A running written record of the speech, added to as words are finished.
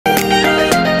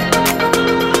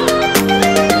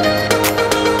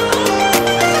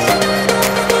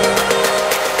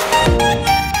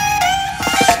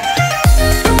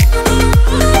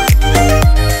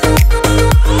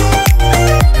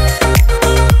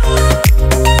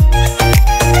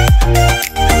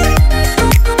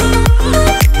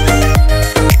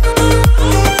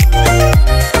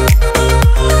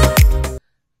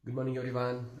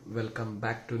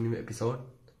To new episode.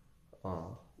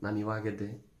 ನಾನು ಇವಾಗೆದ್ದೆ.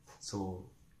 So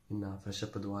ಇನ್ನು fresh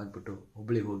up ಅದು ಆಗಿಬಿಟ್ಟು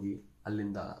ಹುಬ್ಳಿಗೆ ಹೋಗಿ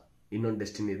ಅಲ್ಲಿಂದ ಇನ್ನೊಂದು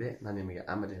ಡೆಸ್ಟಿನಿ ಇದೆ, ನಾನು ನಿಮಗೆ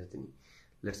ಆಮೇಲೆ ಹೇಳ್ತೀನಿ.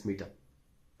 Let's meet up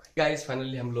guys.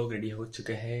 Finally हम लोग रेडी हो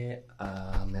चुके हैं.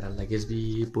 मेरा लगेज भी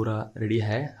पूरा रेडी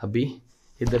है. अभी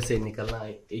इधर से निकलना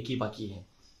एक ही बाकी है.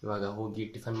 ಇವಾಗ ಹೋಗಿ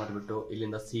ಟಿಫನ್ ಮಾಡಿಬಿಟ್ಟು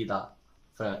ಇಲ್ಲಿಂದ ಸೀದಾ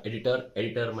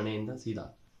एडिटर ಮನೆಯಿಂದ ಸೀದಾ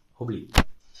ಹುಬ್ಳಿ.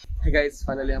 Hey guys,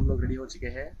 finally हम लोग रेडी हो चुके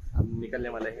हैं. हम निकलने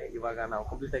वाले हैं. ಇವಾಗ ನಾವು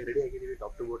ಕಂಪ್ಲೀಟ್ ಆಗಿ ರೆಡಿ ಆಗಿದ್ದೀವಿ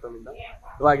ಟಾಪ್ ಟು ಬಾಟಮ್ ಇಂದ.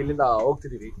 ಇವಾಗ ಇಲ್ಲಿಂದ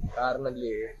ಹೋಗ್ತಿದ್ದೀವಿ.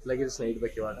 ಕಾರ್ನಲ್ಲಿ ಲಗೇಜ್ನ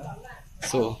ಇಡಬೇಕು ಇವಾಗ.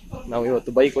 ಸೊ ನಾವು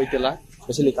ಇವತ್ತು bike ಹೋಯ್ತಿಲ್ಲ,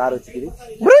 specially car ಹೋಗ್ತಿದ್ದೀವಿ.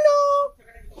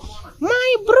 My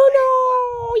Bruno,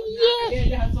 yeah.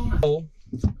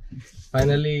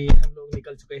 Finally हम लोग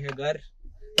निकल चुके हैं घर.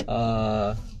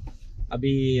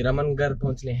 अभी रमन घर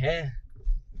पहुंचने हैं.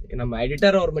 ನಮ್ಮ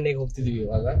ಎಡಿಟರ್ ಅವ್ರ ಮನೆಗೆ ಹೋಗ್ತಿದೀವಿ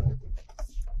ಇವಾಗ.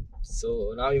 ಸೊ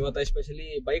ನಾವು ಇವತ್ತು ಎಸ್ಪೆಷಲಿ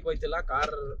ಬೈಕ್ ಹೋಯ್ತಿಲ್ಲ,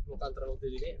 ಕಾರ್ ಮುಖಾಂತರ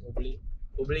ಹೋಗ್ತಿದೀವಿ.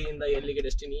 ಹುಬ್ಳಿಯಿಂದ ಎಲ್ಲಿಗೆ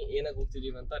ಡೆಸ್ಟಿನಿ ಏನಾಗಿ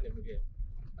ಹೋಗ್ತಿದೀವಿ ಅಂತ ನಿಮಗೆ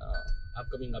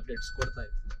ಅಪ್ಕಮಿಂಗ್ ಅಪ್ಡೇಟ್ಸ್ ಕೊಡ್ತಾ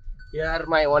ಇರ್ತೀನಿ. ಯಾರ್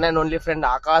my one and only friend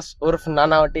Akash ಉರ್ಫ್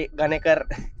ನಾನಾವಟಿ ಗಣೇಕರ್.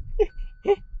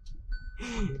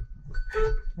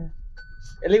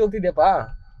 ಎಲ್ಲಿಗೆ ಹೋಗ್ತಿದ್ಯಪ್ಪ?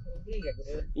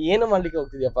 ಏನು ಮಾಡ್ಲಿಕ್ಕೆ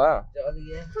ಹೋಗ್ತಿದ್ಯಪ್ಪ?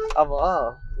 ಅವ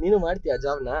ನೀನು ಮಾಡ್ತೀಯ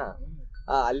ಜಾಬ್ನ?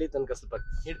 ಅಲ್ಲಿ ತನಕ ಸ್ವಲ್ಪ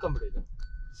ಹಿಡ್ಕೊಂಡ್ಬಿಡು.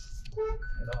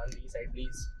 ಇದು ಈ ಸೈಡ್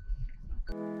ಪ್ಲೀಸ್.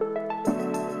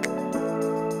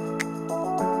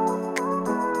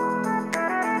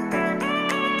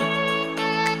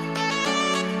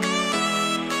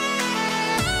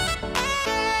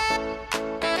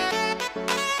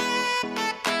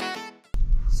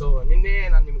 ಸೊ ನಿನ್ನೆ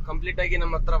ನಾನು ನಿಮ್ಗೆ ಕಂಪ್ಲೀಟ್ ಆಗಿ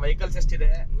ನಮ್ಮ ಹತ್ರ ವೆಹಿಕಲ್ಸ್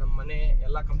ಎಷ್ಟಿದೆ, ನಮ್ಮ ಮನೆ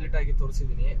ಎಲ್ಲ ಕಂಪ್ಲೀಟ್ ಆಗಿ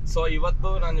ತೋರಿಸಿದ್ದೀನಿ. ಸೊ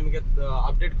ಇವತ್ತು ನಾನು ನಿಮಗೆ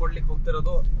ಅಪ್ಡೇಟ್ ಕೊಡ್ಲಿಕ್ಕೆ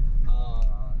ಹೋಗ್ತಿರೋದು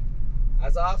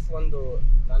ಆಸ್ ಆಫ್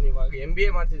ನಾನು ಇವಾಗ MBA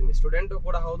ಮಾಡ್ತಿದ್ದೀನಿ. ಸ್ಟೂಡೆಂಟು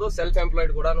ಕೂಡ ಹೌದು, ಸೆಲ್ಫ್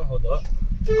ಎಂಪ್ಲಾಯ್ಡ್ ಕೂಡ ಹೌದು.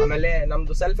 ಆಮೇಲೆ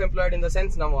ನಮ್ದು self employed in the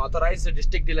sense ನಾವು ಆಥರೈಸ್ಡ್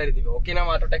ಡಿಸ್ಟ್ರಿಕ್ಟ್ ಡೀಲರ್ ಇದೀವಿ.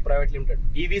 Okinawa ಆಟೋಟೆಕ್ private limited.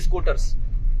 EV scooters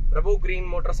ಪ್ರಭು ಗ್ರೀನ್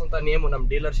ಮೋಟರ್ಸ್ ಅಂತ ನೇಮು ನಮ್ಮ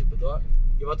ಡೀಲರ್ಶಿಪ್.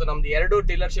 ಇವತ್ತು ನಮ್ದು 2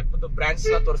 ಡೀಲರ್ಶಿಪ್ ಬ್ರಾಂಚ್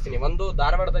ತೋರಿಸ್ತೀನಿ. ಒಂದು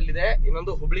ಧಾರವಾಡದಲ್ಲಿದೆ,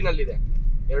 ಇನ್ನೊಂದು ಹುಬ್ಳಿನಲ್ಲಿದೆ.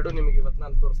 2 ನಿಮಗೆ ಇವತ್ತು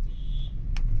ನಾನು ತೋರಿಸ್ತೀನಿ.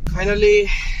 ಫೈನಲಿ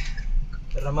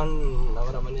ರಮನ್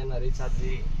ಅವರ ಮನೆಯನ್ನ ರೀಚ್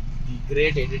ಆದ್ವಿ. The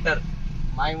great editor,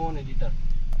 my own editor.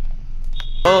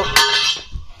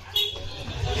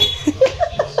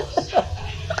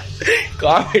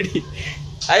 Comedy.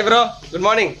 Hi bro, good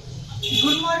morning.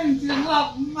 Good morning.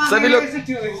 सभी लोग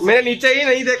मैंने नीचे ही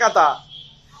नहीं देखा था.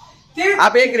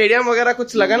 आप एक रेडियम वगैरह कुछ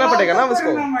लगाना पड़ेगा ना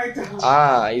उसको.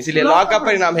 हाँ, इसीलिए लॉक का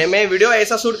परिणाम है. मैं वीडियो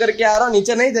ऐसा शूट करके आ रहा हूँ,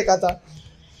 नीचे नहीं देखा था,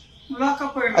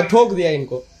 ठोक दिया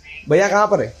इनको. भैया कहाँ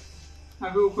पर है?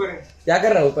 अभी ऊपर है. क्या कर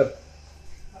रहा है ऊपर?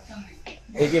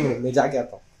 एक ही मिनट में जाके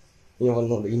आता हूँ.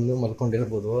 ನೋಡಿ ಇನ್ನೂ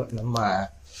ಮಲ್ಕೊಂಡಿರ್ಬೋದು ನಮ್ಮ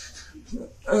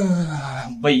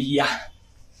ಭಯ್ಯ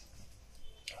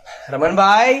ರಮನ್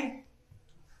ಬಾಯ್.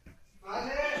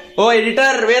 ಓ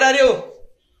ಎಡಿಟರ್, ವೇರ್ ಆರ್ ಯು?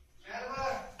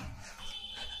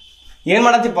 ಏನ್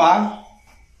ಮಾಡತ್ತಿಪ್ಪ?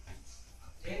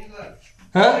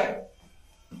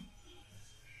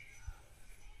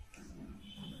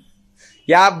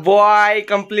 ಯಾ ಬಾಯ್,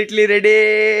 completely ready.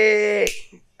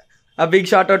 A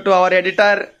big shot out to our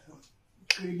editor.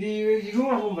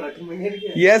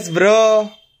 Yes bro.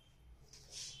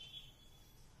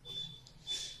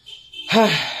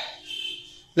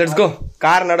 Let's go.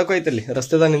 Car ನಡ್ಕೋಯ್ತಲ್ಲಿ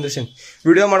ರಸ್ತೆದಾಗ ನಿಂದ್ರಿಸಿ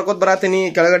video ಮಾಡ್ಕೋತ ಬರತ್ತೀನಿ.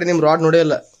 ಕೆಳಗಡೆ ನಿಮ್ ರಾಡ್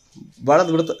ನೋಡಿಯಲ್ಲ,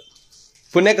 ಬಳದ್ ಬಿಡ್ತು.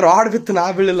 ಪುಣ್ಯಕ್ಕೆ ರಾಡ್ ಬಿತ್ತು, ನಾ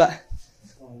ಬೀಳಿಲ್ಲ.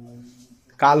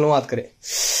 ಕಾಲ್ ನೋವು ಆತ್ ಕರೆ.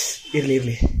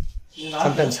 ಇರ್ಲಿ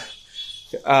ಸಮಟೈಮ್ಸ್.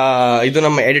 ಇದು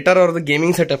ನಮ್ಮ ಎಡಿಟರ್ ಅವ್ರದ್ದು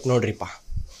ಗೇಮಿಂಗ್ ಸೆಟಪ್ ನೋಡ್ರಿಪ್ಪ.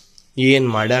 ಏನ್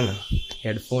ಮಾಡ್ಯಾನ.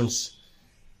 ಹೆಡ್ಫೋನ್ಸ್,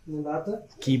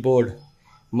 ಕೀಬೋರ್ಡ್,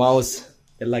 ಮೌಸ್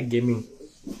ಎಲ್ಲ ಗೇಮಿಂಗ್.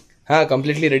 हाँ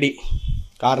ಕಂಪ್ಲೀಟ್ಲಿ ರೆಡಿ.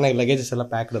 ಕಾರ್ನಾಗ ಲಗೇಜಸ್ ಎಲ್ಲ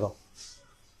ಪ್ಯಾಕ್ಡ್ ಅದಾವ.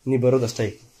 ನೀ ಬರೋದಷ್ಟೇ.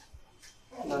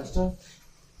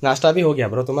 नाश्ता भी हो गया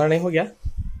ब्रो, तुम्हारा नहीं हो गया?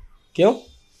 क्यों?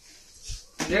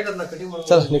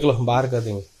 चलो निकलो, बाहर कर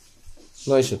देंगे,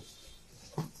 नो इशू.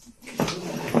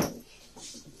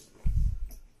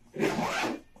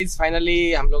 ಫೈನಲಿ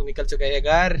हम लोग निकल चुके हैं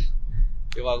घर.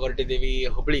 ಇವಾಗ ಹೊರಟಿದ್ದೀವಿ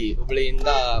ಹುಬ್ಳಿಯಿಂದ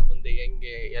ಮುಂದೆ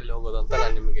ಹೆಂಗೆ ಎಲ್ಲಿ ಹೋಗೋದು ಅಂತ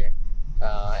ನಾನು ನಿಮಗೆ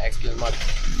ಎಕ್ಸ್ಪ್ಲೇನ್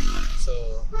ಮಾಡ್ತೀನಿ. ಸೊ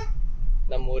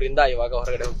ನಮ್ಮ ಊರಿಂದ ಇವಾಗ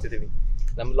ಹೊರಗಡೆ ಹೋಗ್ತಿದ್ದೀವಿ.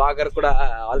 ನಮ್ಮ ಬ್ಲಾಗರ್ ಕೂಡ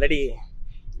already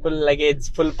full luggage,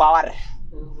 full power.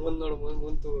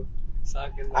 ಮುಂತು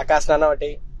Akash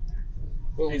ನಾನಾವಟಿ.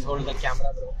 Please hold the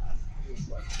camera bro.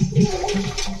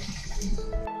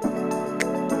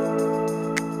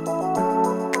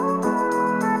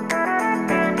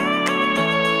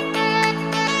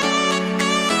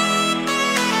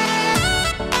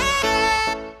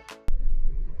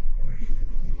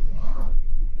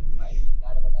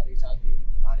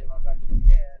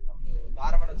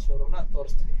 ಧಾರವಾಡದ ಶೋರೂಮ್ನ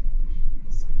ತೋರಿಸ್ತೀನಿ.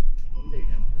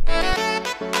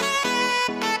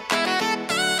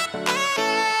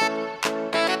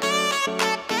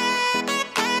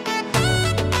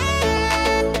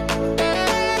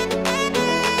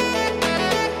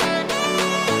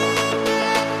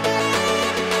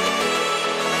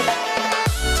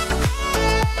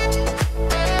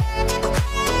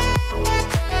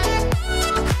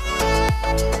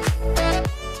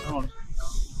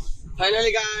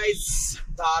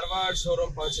 धारवाड़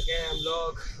शोरूम पहुंच चुके हैं हम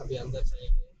लोग। अभी अंदर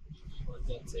जाएंगे और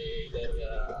जब से इधर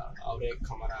और एक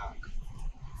हमारा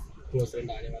क्लोज फ्रेंड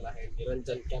आने वाला है,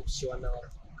 निरंजन कैंप शिवनवर।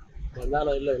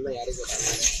 ಬಂದಾನೋ ಇಲ್ಲೋ ಇನ್ನೂ ಯಾರಿಗೂ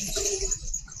ಗೊತ್ತಾಗಲ್ಲ।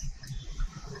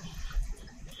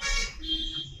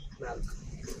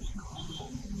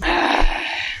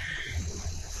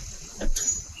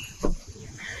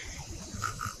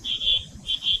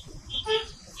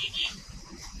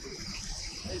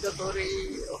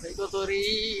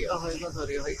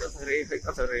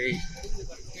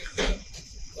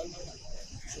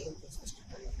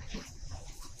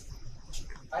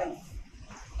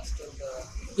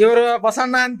 ಇವರು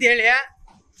ಬಸಣ್ಣ ಅಂತೇಳಿ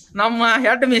ನಮ್ಮ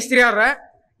ಹೆಡ್ ಮಿಸ್ತ್ರಿ ಅವ್ರ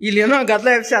ಇಲ್ಲಿ ಏನೋ ಗದ್ಲ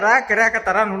ಎಬ್ಸ್ಯಾರ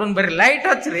ಕರಿಯಾಕತ್ತಾರ ನೋಡೋಣ ಬರ್ರಿ. ಲೈಟ್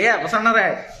ಹಚ್ಚ್ರಿ ಬಸಣ್ಣರ.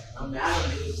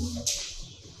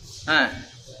 ಹಾ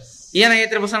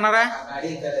ಏನಾಗೈತ್ರಿ ಬಸಣ್ಣರ?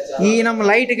 ಈ ನಮ್ಮ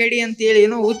ಲೈಟ್ ಗಾಡಿ ಅಂತೇಳಿ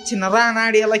ಏನೋ ಹುಚ್ಚ ನರ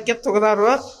ನಾಡಿ ಎಲ್ಲ ಕೆತ್ತ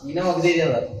ಹೋಗದಾರು.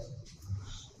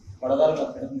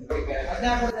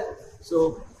 ಸೊ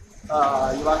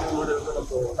ಇವಾಗ ನೋಡಿರೋದು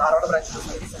ನಮ್ಮದು ಧಾರವಾಡ ಬ್ರಾಂಚ್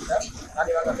ಸರ್ವಿಸ್ ಅಂತ. ನಾನು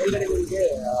ಇವಾಗ ಮೇಲ್ಗಡೆ ನಿಮಗೆ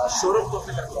ಶೋರೂಮ್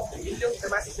ತೋರಿಸ್ಲಿಕ್ಕೆ ಇಲ್ಲಿ ಒಂದು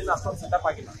ಪ್ರೆಮೈಸಸ್ ಇಲ್ಲ, ಅಷ್ಟೊಂದು ಸೆಟಪ್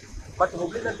ಆಗಿಲ್ಲ. ಬಟ್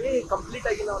ಹುಬ್ಳಿನಲ್ಲಿ ಕಂಪ್ಲೀಟ್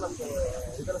ಆಗಿ ನಾವು ನಮ್ದು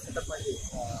ಇದನ್ನು ಸೆಟಪ್ ಮಾಡಿ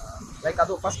ಲೈಕ್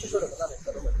ಅದು ಫಸ್ಟ್ ಶೋರೂಮ್ ಅಲ್ಲ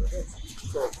ಶೋರೂಮ್ ಮಾಡಿರೋದು.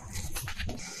 So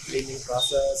cleaning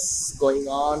process going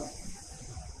on.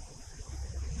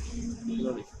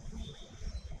 ನೋಡಿ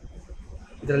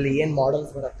ಇದರಲ್ಲಿ ಏನು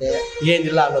ಮಾಡೆಲ್ಸ್ ಬರುತ್ತೆ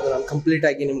ಏನಿಲ್ಲ ಅನ್ನೋದು ನಾನು ಕಂಪ್ಲೀಟ್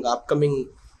ಆಗಿ ನಿಮ್ಗೆ ಅಪ್ಕಮಿಂಗ್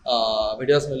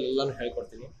ವಿಡಿಯೋಸ್ನಲ್ಲಿ ಎಲ್ಲಾನು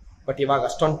ಹೇಳ್ಕೊಡ್ತೀನಿ. ಬಟ್ ಇವಾಗ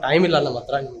ಅಷ್ಟೊಂದು ಟೈಮ್ ಇಲ್ಲ ನಮ್ಮ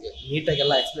ಹತ್ರ ನಿಮಗೆ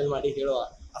ನೀಟಾಗೆಲ್ಲ ಎಕ್ಸ್ಪ್ಲೇನ್ ಮಾಡಿ ಹೇಳುವ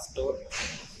ಅಷ್ಟು.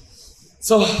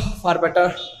 So for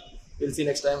better will see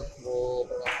next time.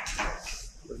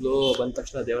 ಮೊದಲು ಬಂದ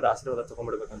ತಕ್ಷಣ ದೇವರ ಆಶೀರ್ವಾದ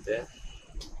ತೊಗೊಂಡ್ಬಿಡ್ಬೇಕಂತೆ,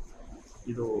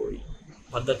 ಇದು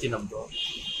ಪದ್ಧತಿ ನಮ್ಮದು.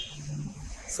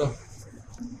 ಸೊ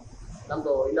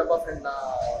ನಮ್ಮದು ಇನ್ನೊಬ್ಬ ಫ್ರೆಂಡ್ನ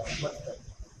ಬರ್ತಾರೆ.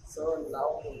 ಸೊ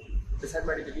ನಾವು ಡಿಸೈಡ್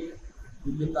ಮಾಡಿದ್ದೀವಿ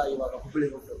ಇಲ್ಲಿಂದ ಇವಾಗ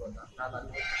ಹುಬ್ಬಳ್ಳಿಗೆ ಹೋಗ್ಬೇಕು ಅಂತ. ನಾನು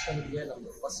ಅಲ್ಲಿ ಹೋದ ತಕ್ಷಣ ನಿಮಗೆ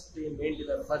ನಮ್ಮದು first main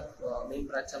dealer main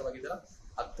branch ಅಲ್ವಾಗಿದ್ದೀರ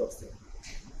ಅದು ತೋರಿಸ್ತೀನಿ.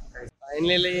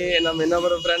 ಫೈನಲಿ ನಮ್ಮ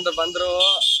ಇನ್ನೊಬ್ಬರು ಫ್ರೆಂಡ್ ಬಂದ್ರು.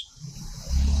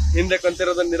 ಹಿಂದೆ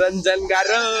ಕುಂತಿರೋದು ನಿರಂಜನ್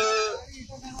ಗಾರು.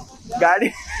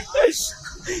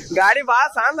 ಗಾಡಿ ಭಾಳ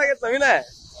ಸಾಂದ್ ಆಗೈತೆ ನವೀನ,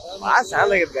 ಭಾಳ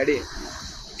ಸಾಂದ್ ಆಗೈತೆ ಗಾಡಿ.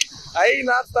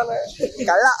 ನಾಚ್ತಾನೆ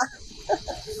ಕಳ್ಳ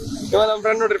ಇವ ನಮ್ಮ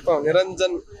friend ನೋಡ್ರಿಪ್ಪ,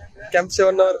 Niranjan camp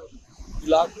ಶಿವನವರ್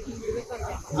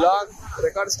blog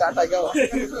record start ಆಗ್ಯಾವ.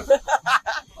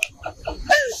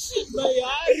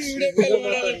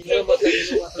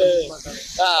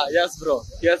 Yes bro,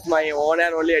 yes my own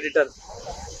and only editor.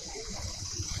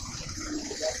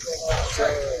 So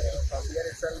from here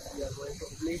itself we are going to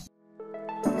complete.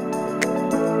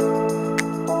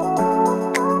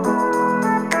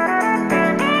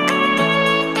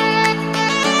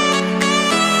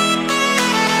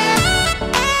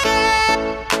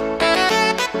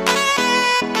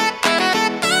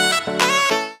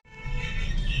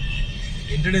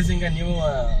 Introducing a new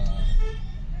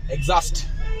exhaust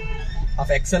of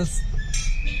XL's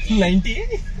 90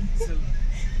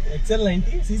 XL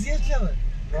 90 cc ಎಷ್ಟು ಅದ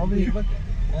ಪ್ರಾಬ್ಲಿ ಇರಬೇಕು.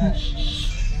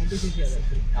 90 cc ಅದ.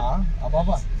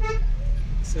 ಅಬ್ಬಾ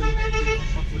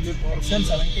XL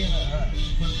 70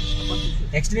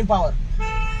 extreme power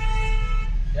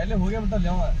ಎಲ್ಲಿ ಹೋಗೇ ಬಿಟ್ಟಲ್ಲ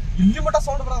ಅವ. ಇಲ್ಲಿ ಮಟ್ಟ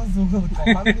ಸೌಂಡ್ ಬರೋದು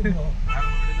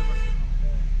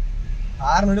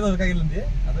 6 ನೋಡಿದ ಬೇಕಾಗಿಲ್ಲ ಅಂದಿ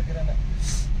ಅದಕ್ಕೆ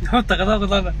ನಾವು ತಗದ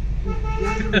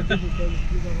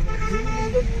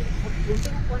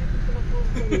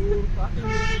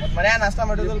ಮನ್ಯಾಗ ನಾಷ್ಟ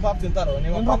ಮಾಡಿದ್ರಲ್ಲಿ ಪಾಪ ತಿಂತಾರೋ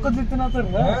ನೀವು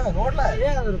ನೋಡ್ಲಾ.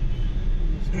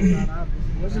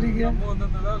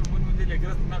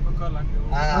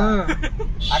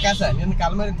 ಆಕಾಶ ನಿನ್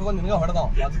ಕಾಲ್ ಮೇಲೆ ತಗೊಂಡ್ ನಿನ್ಗ ಹೊಡೆದವ.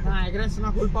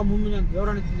 ಸ್ವಲ್ಪ ಮುಂದೆ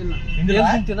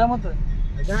ತಿಂದಿಲ್ಲ ಮತ್ತೆ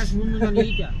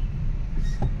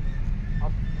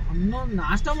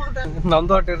ನಾಷ್ಟ ಮಾಡೋ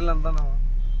ನಮ್ದು ಹೊಟ್ಟೆ ಇರ್ಲಿಲ್ಲ ಅಂತ ನಾವು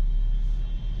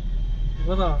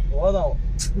ಹೋದವು.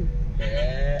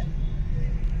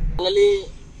 ಅಲ್ಲಿ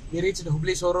ರೀಚ್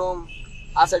ಹುಬ್ಳಿ ಶೋರೂಮ್.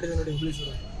 ಆ ಸೈಡ್ ಇದೆ ನೋಡಿ ಹುಬ್ಳಿ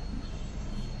ಶೋರೂಮ್.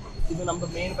 ಇದು ನಮ್ದು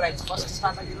ಮೇನ್ ಬ್ರಾಂಚ್ ಫಸ್ಟ್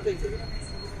ಸ್ಟಾರ್ಟ್ ಆಗಿರೋದು ಇದು.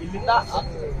 ಇಲ್ಲಿಂದ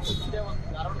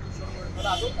ಧಾರವಾಡ ಶೋರೂಮ್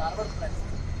ಅದು Dharwad branch.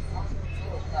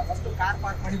 First car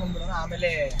park ಮಾಡಿ ಬಂದ್ಬಿಡೋಣ, ಆಮೇಲೆ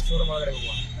ಶೋರೂಮ್ ಒಳಗಡೆ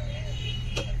ಹೋಗುವ.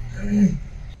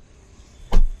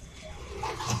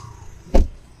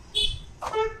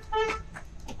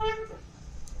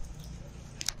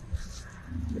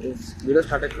 ವಿಡಿಯೋ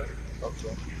ಸ್ಟಾರ್ಟ್ ಆಯ್ತು.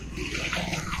 ಓಕೆ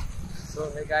ಸೊ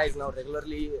ಹೇ ಗೈಸ್, ನಾವು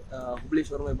ರೆಗ್ಯುಲರ್ಲಿ ಹುಬ್ಳಿ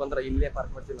ಶೋರೂಮಿಗೆ ಬಂದ್ರೆ ಇಲ್ಲೇ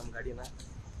ಪಾರ್ಕ್ ಮಾಡ್ತೀವಿ ನಮ್ಮ ಗಾಡಿನ.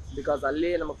 ಬಿಕಾಸ್ ಅಲ್ಲಿ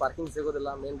ನಮಗೆ ಪಾರ್ಕಿಂಗ್ ಸಿಗೋದಿಲ್ಲ,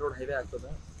 ಮೇನ್ ರೋಡ್ ಹೈವೇ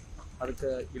ಆಗ್ತದೆ, ಅದಕ್ಕೆ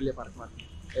ಇಲ್ಲೇ ಪಾರ್ಕ್ ಮಾಡ್ತೀವಿ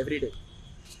every day.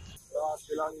 Cross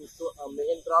belongings to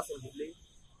main cross ಇನ್ ಹುಬ್ಳಿ.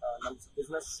 ನಮ್ಮ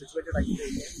ಬಿಸ್ನೆಸ್ ಸಿಚುವೇಟೆಡ್ ಆಗಿದೆ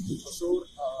ಇಲ್ಲಿ Hosur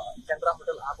Canara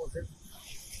hotel opposite.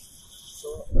 So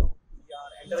we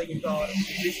are entering in to our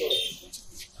Hubli showroom.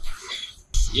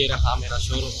 ये रहा मेरा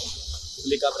शोरूम,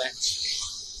 हुबली का ब्रांच.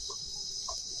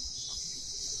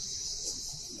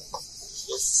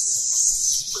 Yes.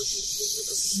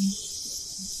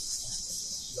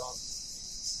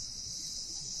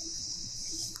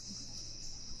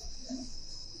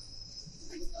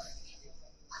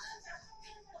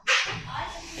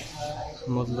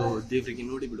 ಮೊದಲು ದೇವರಿಗೆ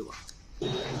ನೋಡಿ ಬಿಡುವ.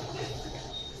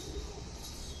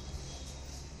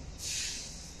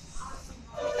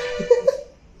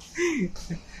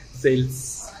 ಸೇಲ್ಸ್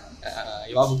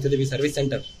ಇವಾಗ ಹೋಗ್ತಿದ್ದೀವಿ service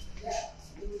centre.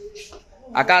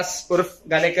 Akash ಉರ್ಫ್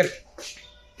ಗಾನೇಕರ್,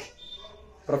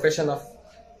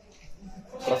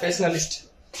 professionalist.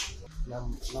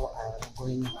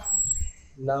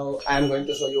 Now I am going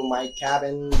to show you my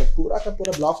cabin. पूरा का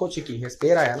पूरा ब्लॉक हो चुकी है,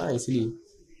 स्पेयर आया ना इसलिए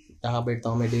यहाँ बैठता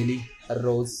हूँ मैं डेली, हर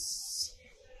रोज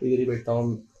इधर ही बैठता हूँ.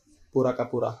 पूरा का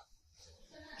पूरा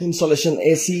insolation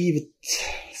AC with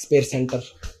spare centre.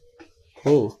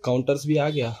 O counters भी आ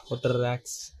गया, वाटर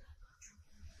रैक्स.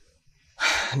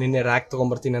 ನಿನ್ನೆ ರ್ಯಾಕ್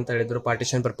ತೊಗೊಂಬರ್ತೀನಿ ಅಂತ ಹೇಳಿದ್ರು,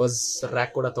 ಪಾರ್ಟಿಷನ್ ಪರ್ಪಸ್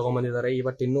ರ್ಯಾಕ್ ಕೂಡ ತೊಗೊಂಬಂದಿದ್ದಾರೆ.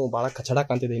 ಇವತ್ತು ಇನ್ನೂ ಭಾಳ ಕಚಡ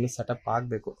ಕಾಣ್ತಿದೆ, ಇನ್ನೂ ಸೆಟಪ್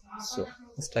ಆಗಬೇಕು. ಸೊ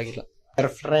ಅಷ್ಟಾಗಿಲ್ಲ.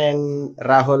 ಫ್ರೆಂಡ್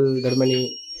ರಾಹುಲ್ ಗಡ್ಮನಿ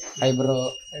ಐಬ್ರೋ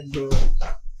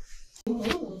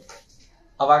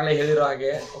ಅವಾಗಲೇ ಹೇಳಿರೋ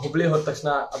ಹಾಗೆ ಹುಬ್ಳಿ ಹೋದ ತಕ್ಷಣ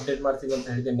ಅಪ್ಡೇಟ್ ಮಾಡ್ತೀವಿ ಅಂತ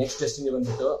ಹೇಳಿದೆ. ನೆಕ್ಸ್ಟ್ ಡೆಸ್ಟಿನಿ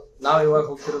ಬಂದ್ಬಿಟ್ಟು ನಾವು ಇವಾಗ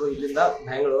ಹೋಗ್ತಿರೋದು ಇಲ್ಲಿಂದ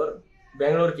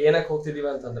ಬೆಂಗಳೂರಿಗೆ ಏನಕ್ಕೆ ಹೋಗ್ತಿದೀವಿ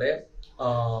ಅಂತಂದ್ರೆ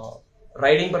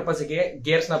ರೈಡಿಂಗ್ ಪರ್ಪಸ್ಗೆ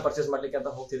ಗೇರ್ಸ್ ನ ಪರ್ಚೇಸ್ ಮಾಡ್ಲಿಕ್ಕೆ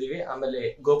ಅಂತ ಹೋಗ್ತಿದೀವಿ. ಆಮೇಲೆ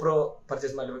ಗೋಪ್ರೋ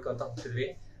ಪರ್ಚೇಸ್ ಮಾಡ್ಬೇಕು ಅಂತ ಹೋಗ್ತಿದ್ವಿ.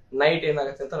 ನೈಟ್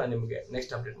ಏನಾಗುತ್ತೆ ಅಂತ ನಾನು ನಿಮಗೆ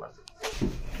ನೆಕ್ಸ್ಟ್ ಅಪ್ಡೇಟ್ ಮಾಡ್ತೀನಿ.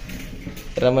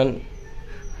 Raman,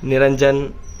 Niranjan,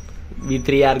 we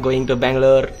 3 are going to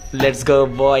Bangalore. Let's go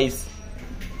boys.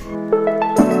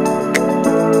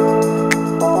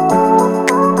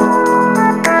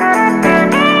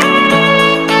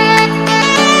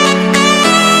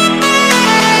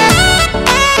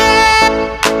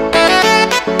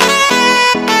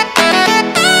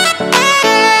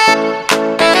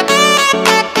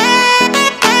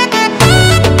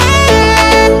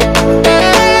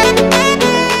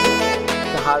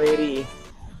 Haveri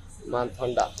month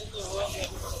ಹೊಂಡ.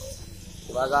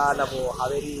 ಇವಾಗ ನಾವು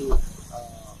ಹಾವೇರಿ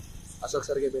ಅಶೋಕ್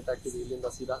ಸರ್ಗೆ ಭೇಟಿ ಆಗ್ತೀವಿ ಇಲ್ಲಿಂದ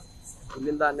ಸೀದಾ.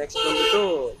 ಇಲ್ಲಿಂದ ನೆಕ್ಸ್ಟ್ ಬಂದ್ಬಿಟ್ಟು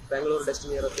ಬೆಂಗಳೂರು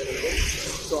ಡೆಸ್ಟಿನಿ ಇರುತ್ತೆ ನಿಮಗೆ.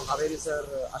 So Haveri sir,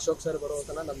 Ashok sir ಬರೋ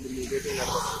ತನಕ ನಮ್ದು ಇಲ್ಲಿ ವೇಟಿಂಗ್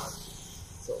ಮಾಡಬೇಕು.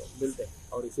 ಸೊ ಬಿಲ್ತೆ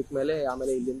ಅವ್ರಿಗೆ ಸಿಕ್ಕ ಮೇಲೆ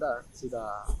ಆಮೇಲೆ ಇಲ್ಲಿಂದ ಸೀದಾ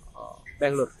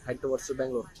Bengaluru, head towards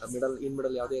Bengaluru.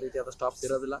 Middle ಯಾವುದೇ ರೀತಿಯಾದ ಸ್ಟಾಪ್ಸ್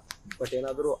ಇರೋದಿಲ್ಲ. ಬಟ್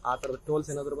ಏನಾದರೂ ಆ ಥರದ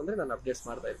ಟೋಲ್ಸ್ ಏನಾದರೂ ಬಂದರೆ ನಾನು ಅಪ್ಡೇಟ್ಸ್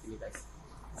ಮಾಡ್ತಾ ಇರ್ತೀನಿ guys.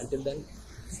 Until then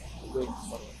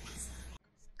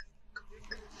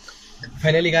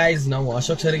finally guys ನಾವು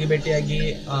ಅಶೋಕ್ ಸರ್ಗೆ ಭೇಟಿಯಾಗಿ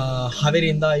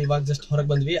ಹಾವೇರಿಯಿಂದ ಇವಾಗ ಜಸ್ಟ್ ಹೊರಗೆ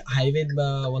ಬಂದ್ವಿ. ಹೈವೇ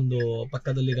ಒಂದು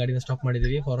ಪಕ್ಕದಲ್ಲಿ ಗಾಡಿನ ಸ್ಟಾಪ್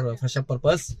ಮಾಡಿದೀವಿ ಫಾರ್ ಫ್ರೆಶ್ ಅಪ್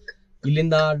ಪರ್ಪಸ್.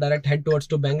 ಇಲ್ಲಿಂದ direct head towards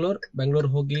to Bengaluru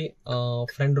ಹೋಗಿ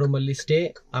ಫ್ರೆಂಡ್ ರೂಮ್ ಅಲ್ಲಿ ಸ್ಟೇ.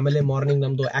 ಆಮೇಲೆ ಮಾರ್ನಿಂಗ್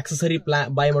ನಮ್ದು ಆಕ್ಸೆಸರಿ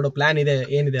ಬೈ ಮಾಡೋ ಪ್ಲಾನ್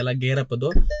ಏನಿದೆ ಅಲ್ಲ ಗೇರ್ ಅಪ್ ಅದು,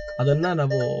 ಅದನ್ನ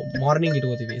ನಾವು ಮಾರ್ನಿಂಗ್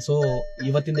ಇಟ್ಕೋತೀವಿ. ಸೊ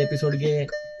ಇವತ್ತಿನ ಎಪಿಸೋಡ್ಗೆ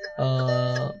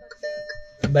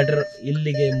ಬೆಟರ್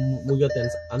ಇಲ್ಲಿಗೆ ಮುಗಿಯುತ್ತೆ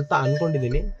ಅಂತ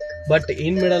ಅನ್ಕೊಂಡಿದ್ದೀನಿ. ಬಟ್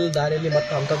ಇನ್ ಮಿಡಲ್ ದಾರಿಯಲ್ಲಿ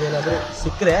ಮತ್ತೆ ಅಂಥದ್ದು ಏನಾದರೂ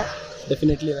ಸಿಕ್ಕರೆ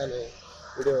ಡೆಫಿನೆಟ್ಲಿ ನಾನು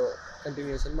ವಿಡಿಯೋ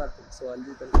ಕಂಟಿನ್ಯೂಷನ್ ಮಾಡ್ತೀನಿ. ಸೊ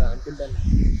ಅಲ್ಲಿ ತನಕ ಅಂಟಿಲ್ ದೆನ್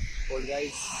ಓಲ್ಡ್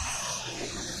ಗೈಸ್.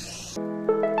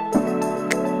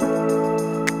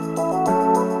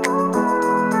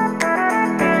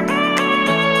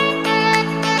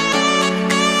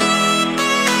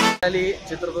 ಅಲ್ಲಿ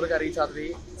ಚಿತ್ರದುರ್ಗ ರೀಚ್ ಆದ್ವಿ.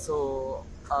 ಸೊ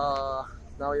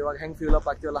ನಾವು ಇವಾಗ ಹೆಂಗೆ ಫ್ಯೂಲ್ ಅಪ್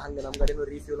ಆಗ್ತೀವಲ್ಲ ಹಂಗೆ ನಮ್ಮ ಗಾಡಿನೂ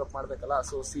ರೀಫ್ಯೂಲ್ ಅಪ್ ಮಾಡಬೇಕಲ್ಲ.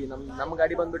 ಸೊ ನಮ್ಮ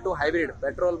ಗಾಡಿ ಬಂದ್ಬಿಟ್ಟು ಹೈಬ್ರಿಡ್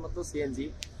ಪೆಟ್ರೋಲ್ ಮತ್ತು CNG.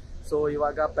 ಸೊ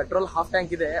ಇವಾಗ ಪೆಟ್ರೋಲ್ ಹಾಫ್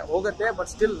ಟ್ಯಾಂಕ್ ಇದೆ, ಹೋಗುತ್ತೆ. ಬಟ್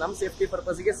ಸ್ಟಿಲ್ ನಮ್ಮ ಸೇಫ್ಟಿ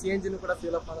ಪರ್ಪಸ್ಗೆ CNGನೂ ಕೂಡ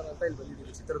ಫ್ಯೂಲ್ ಅಪ್ ಮಾಡೋಣ ಅಂತ ಇಲ್ಲಿ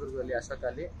ಬಂದಿದ್ದೀವಿ ಚಿತ್ರದುರ್ಗದಲ್ಲಿ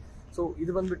ಅಶೋಕಲ್ಲಿ. ಸೊ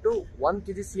ಇದು ಬಂದ್ಬಿಟ್ಟು 1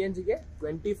 kg CNGಗೆ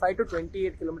 25 to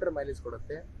 28 ಕಿಲೋಮೀಟರ್ ಮೈಲೇಜ್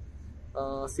ಕೊಡುತ್ತೆ.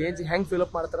 CNG ಹೆಂಗೆ ಫ್ಯೂಲ್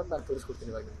ಅಪ್ ಮಾಡ್ತಾರೆ ಅಂತ ನಾನು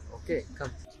ತೋರಿಸ್ಕೊಡ್ತೀನಿ ಇವಾಗ. Okay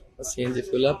come CNG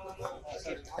fuel up.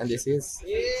 And this is,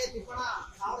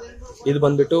 ಇದು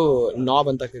ಬಂದ್ಬಿಟ್ಟು ನಾಬ್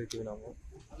ಅಂತ ಕರಿತೀವಿ ನಾವು.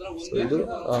 ಸೊ ಇದು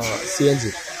CNG.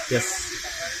 S,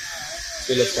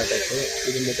 fuel up start ಆಯಿತು.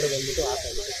 ಇದು ಮೀಟರ್ ಬಂದ್ಬಿಟ್ಟು ಆಫ್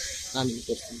ಆಗುತ್ತೆ. ನಾನು ನಿಮ್ಗೆ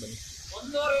ತೋರಿಸ್ತೀನಿ ಬನ್ನಿ.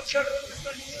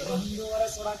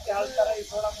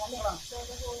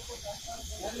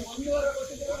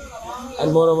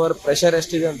 ಆ್ಯಂಡ್ ಮೋರ್ ಓವರ್ ಪ್ರೆಷರ್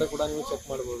ಎಷ್ಟಿದೆ ಅಂತ ಕೂಡ ನೀವು ಚೆಕ್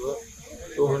ಮಾಡ್ಬೋದು.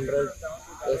 200.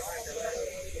 ಎಸ್,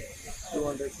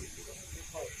 200.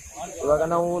 ಇವಾಗ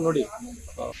ನಾವು ನೋಡಿ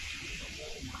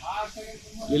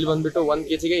ಇಲ್ಲಿ ಬಂದ್ಬಿಟ್ಟು 1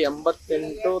 kgಗೆ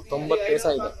 88-90 ಪೈಸಾ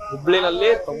ಇದೆ. ಹುಬ್ಳಿನಲ್ಲಿ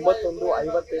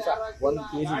 91-50 ಪೈಸಾ 1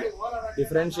 kgಗೆ.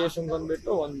 ಡಿಫ್ರೆನ್ಶಿಯೇಷನ್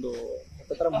ಬಂದ್ಬಿಟ್ಟು ಒಂದು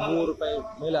ಹತ್ರ ₹3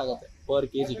 ಮೇಲೆ ಆಗುತ್ತೆ ಪರ್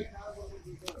kgಗೆ.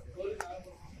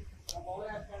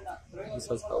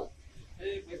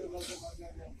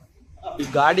 ಈ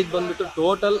ಗಾಡಿಗೆ ಬಂದ್ಬಿಟ್ಟು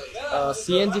ಟೋಟಲ್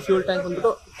CNG ಫ್ಯೂಲ್ ಟ್ಯಾಂಕ್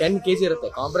ಬಂದ್ಬಿಟ್ಟು 10 kg ಇರುತ್ತೆ.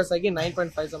 ಕಾಂಪ್ರೆಸ್ ಆಗಿ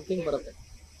 9.5 ಸಮಥಿಂಗ್ ಬರುತ್ತೆ.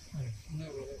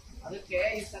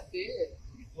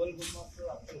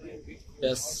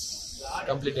 S,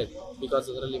 completed. ಬಿಕಾಸ್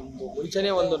ಅದರಲ್ಲಿ ಮುಂಚೆನೆ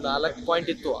ಒಂದು 4 ಪಾಯಿಂಟ್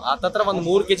ಇತ್ತು, ಹತ್ರ ಒಂದು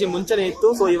 3 kg ಮುಂಚೆನೆ ಇತ್ತು.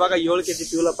 ಸೊ ಇವಾಗ 7 kg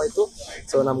ಫ್ಯೂಲ್ ಅಪ್ ಆಯ್ತು.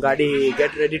 ಸೊ ನಮ್ಮ ಗಾಡಿ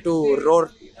get ready to road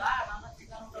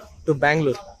to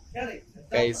Bangalore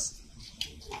guys.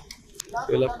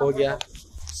 Fuel up हो गया.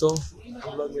 ಸೊ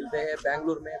हम लोग मिलते हैं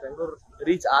बैंगलोर में. बैंगलोर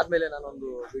रीच आद्मेले ನಾನೊಂದು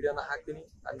ವಿಡಿಯೋನ ಹಾಕ್ತೀನಿ.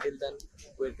 Until then,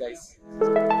 wait guys.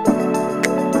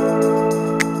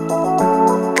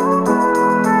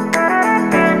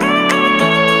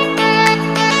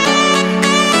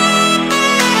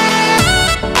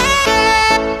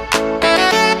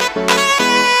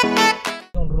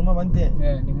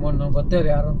 ನಿಮ್ಮನ್ನ ನಾವು ಗೊತ್ತೇವ್ರಿ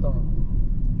ಯಾರು ಅಂತ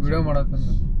ವಿಡಿಯೋ ಮಾಡಕ್ಕಂತ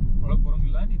ಒಳಗೆ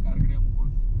ಬರೋಂಗಿಲ್ಲ ನೀ ಕಾರ್ ಗಡಿ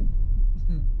ಮುಕ್ಕೊಳ್ಳಿ.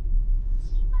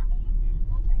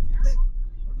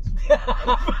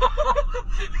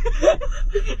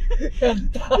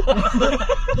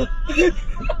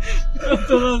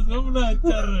 ಸುಮ್ಮನೆ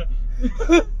ಹಚ್ಚಾರ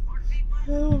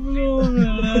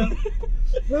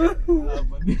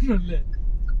ಬಂದಿನಲ್ಲೇ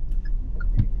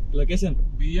ಲೊಕೇಶನ್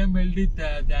BMLD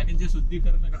ತ್ಯಾನಿಜೆ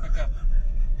ಶುದ್ಧೀಕರಣ ಘಟಕ.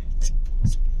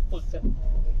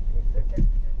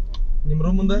 ನಿಮ್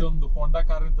ರೂಮ್ ಮುಂದೆ ಒಂದು ಹೋಂಡಾ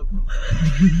ಕಾರ್ ಅಂತ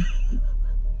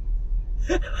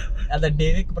ಅದ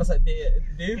ದೇವಿಕ್ ಪ್ರಸಾದ್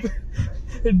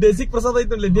ದೇಸಿಕ್ ಪ್ರಸಾದ್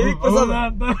ಐತಿ ದೇವಿಕ್ ಪ್ರಸಾದ್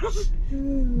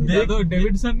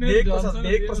ಡೇವಿಡ್ಸನ್ ದೇವಿಕ್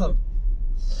ಪ್ರಸಾದ್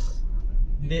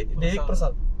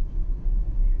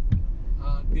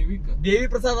ದೇವಿ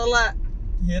ಪ್ರಸಾದ್ ಅಲ್ಲ,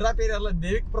 ಹೇರಾ ಪೇರಿ ಅಲ್ಲ,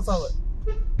 ದೇವಿಕ್ ಪ್ರಸಾದ್.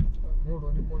 ನೋಡು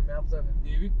ನಿಮ್ಮ ಮ್ಯಾಪ್ದಾಗ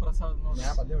ದೇವಿಕ್ ಪ್ರಸಾದ್ ನೋಡಿ.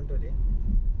 ಮ್ಯಾಪ್ ಅಲ್ಲೇ ಹೊಂಟೋರಿ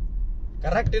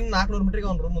ಕರೆಕ್ಟ್. ಇನ್ನು 400 ಮೀಟರ್ಗೆ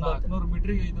ಅವ್ನ ರೂಮ್ ಮುಂದೆ. 400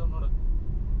 ಮೀಟರ್ಗೆ ಐದವ್ ನೋಡ.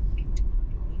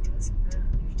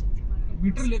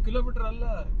 ಮೀಟರ್ ಕಿಲೋಮೀಟರ್ ಅಲ್ಲ,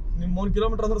 ನಿಮ್ 3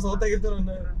 ಕಿಲೋಮೀಟರ್ ಅಂದ್ರೆ ಸೌತ್ ಆಗಿರ್ತೀರ.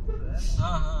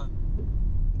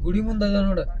 ಗುಡಿ ಮುಂದ ಅದ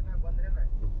ನೋಡ.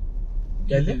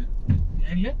 ಎಲ್ಲಿ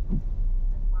ಎಲ್ಲಿ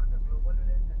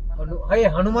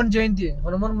ಹನುಮಾನ್ ಜಯಂತಿ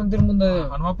ಹನುಮಾನ್ ಮಂದಿರ ಮುಂದ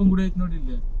ಹನುಮಪ್ಪನ ಗುಡಿ ಐತಿ ನೋಡಿ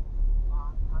ಇಲ್ಲಿ.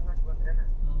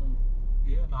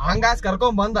 ಹಂಗಾಸ್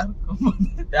ಕರ್ಕೊಂಡ್ ಬಂದ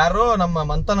ಯಾರು ನಮ್ಮ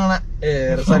ಮಂತನಣ್ಣ,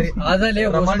 ಸರಿ ಅದಲ್ಲೇ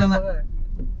ರಮಣಣ್ಣ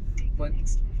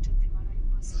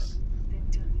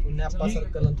ಪುಣ್ಯಪ್ಪ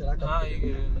ಸರ್ಕಲ್ ಅಂತ ಈಗ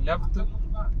ಲೆಫ್ಟ್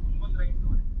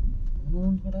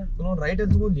ನೋಡ್ ರೈಟ್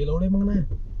ಅಂತ ಹೋಗಿ ಲೋಡೆ ಮಗನ.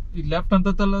 ಈಗ ಲೆಫ್ಟ್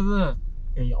ಅಂತಲ್ಲ ಅದು.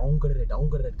 ಅವ್ನ್ ಕಡೆ ರೈಟ್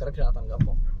ಕರೆಕ್ಟ್ ಹೇಳ್ತಾನಗಪ್ಪ.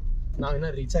 ನಾವಿನ್ನ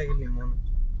ರೀಚ್ ಆಗಿಲ್ಲ ನಿಮ್ಮ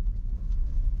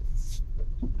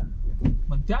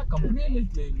ಮಂತ್ಯ ಕಂಪನಿಯಲ್ಲಿ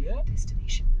ಐತ್ಲೆ ಇಲ್ಲಿ.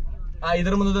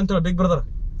 ಇದ್ರ ಮುಂದೆ ಅಂತ ಬಿಗ್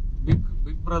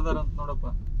ಬ್ರದರ್ ಅಂತ ನೋಡಪ್ಪ.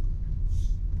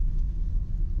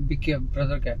 ಬಿಗ್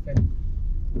ಬ್ರದರ್ ಕ್ಯಾಫೆ,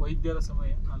 ವೈದ್ಯರ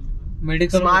ಸಮಯ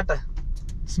ಮೆಡಿಕಲ್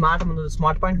ಸ್ಮಾರ್ಟ್ ಮುಂದೆ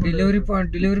smart point, delivery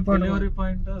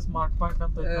point smart point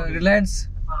ಅಂತ ರಿಲಯನ್ಸ್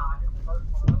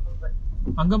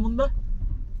ಹಂಗ ಮುಂದ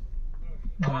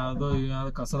ಅದು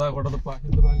ಕಸದಾಗ ಹೊಡದಪ್ಪ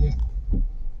ಹಿಂದೆ ಅಲ್ಲಿ.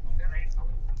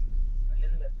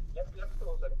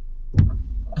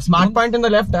 ಸ್ಮಾರ್ಟ್ ಪಾಯಿಂಟ್ ಇಂದ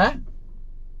ಲೆಫ್ಟ್.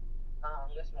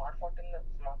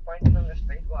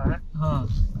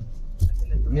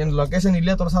 ನೀನ್ ಲೊಕೇಶನ್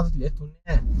ಇಲ್ಲೇ ತೋರ್ಸಾತೈತಿ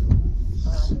ತುನ್ನೆ.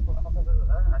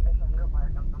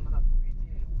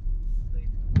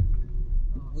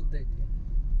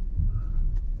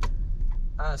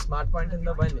 ಸ್ಮಾರ್ಟ್ ಪಾಯಿಂಟ್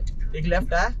ಇಂದ ಬನ್ನಿ. ಈಗ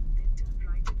ಲೆಫ್ಟ್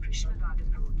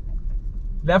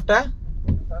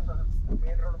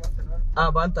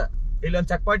ಬಂತ. ಇಲ್ಲಿ ಒಂದ್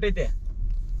ಚೆಕ್ ಪಾಯಿಂಟ್ ಐತಿ.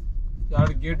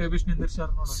 ಎರಡು ಗೇಟ್ ಎಬಿಸ್ ನಿಂದಿರ್ಸಾರ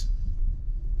ನೋಡ.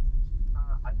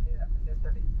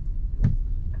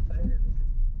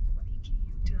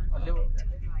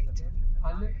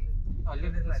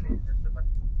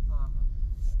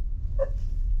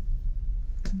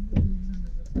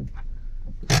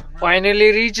 Finally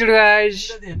reached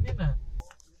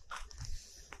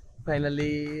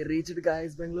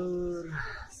guys. Bangalore.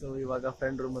 So ಇವಾಗ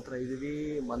ಫ್ರೆಂಡ್ ರೂಮ್ ಹತ್ರ ಇದೀವಿ.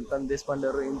 ಮಂಥನ್ ದೇಶಪಾಂಡೆ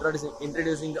ಅವರು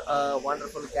introducing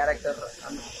wonderful character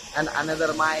and another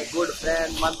my good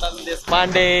friend Manthan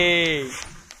Deshpande.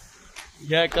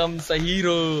 Here comes a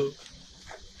hero.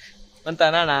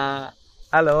 Manthan ಅಣ್ಣ,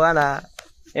 ಹಲೋ ಅಣ್ಣ,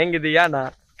 ಹೆಂಗಿದೀಯಾ ಅಣ್ಣ?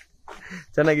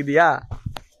 ಚೆನ್ನಾಗಿದೀಯಾ?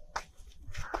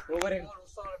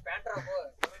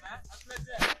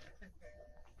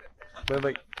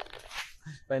 ಬೈ.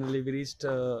 Finally we reached.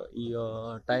 ಈ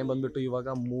ಟೈಮ್ ಬಂದ್ಬಿಟ್ಟು ಇವಾಗ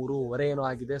 3:15 ಏನೋ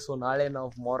ಆಗಿದೆ. ಸೊ ನಾಳೆ ನಾವು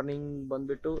ಮಾರ್ನಿಂಗ್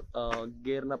ಬಂದ್ಬಿಟ್ಟು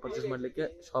ಗೇರ್ನ ಪರ್ಚೇಸ್ ಮಾಡ್ಲಿಕ್ಕೆ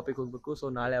ಶಾಪಿಗೆ ಹೋಗ್ಬೇಕು. ಸೊ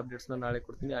ನಾಳೆ ಅಪ್ಡೇಟ್ಸ್ನ ನಾಳೆ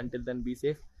ಕೊಡ್ತೀನಿ. Until then be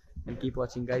safe and keep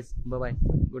watching guys. Bye bye,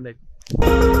 good night.